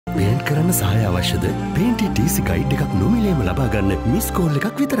Paint කරන්න සහාය අවශ්‍යද? පේන්ටි TC ගයිඩ් එකක් නොමිලේම ලබා ගන්න මිස් කෝල්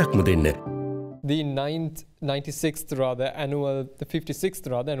එකක් විතරක්ම දෙන්න. The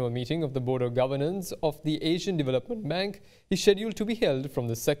 56th annual meeting of the Board of Governors of the Asian Development Bank is scheduled to be held from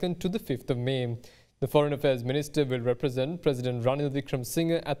the 2nd to the 5th of May. The Foreign Affairs Minister will represent President Ranil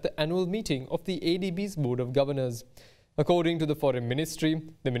Wickremesinghe at the annual meeting of the ADB's Board of Governors. According to the Foreign Ministry,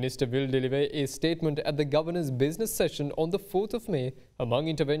 the Minister will deliver a statement at the Governor's business session on the 4th of May among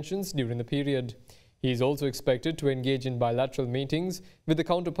interventions during the period. He is also expected to engage in bilateral meetings with the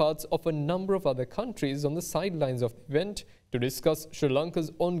counterparts of a number of other countries on the sidelines of the event to discuss Sri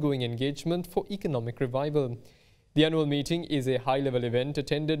Lanka's ongoing engagement for economic revival. The annual meeting is a high-level event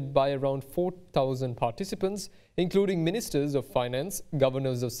attended by around 4,000 participants, including ministers of finance,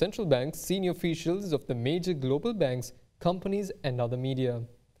 governors of central banks, senior officials of the major global banks, companies and other media.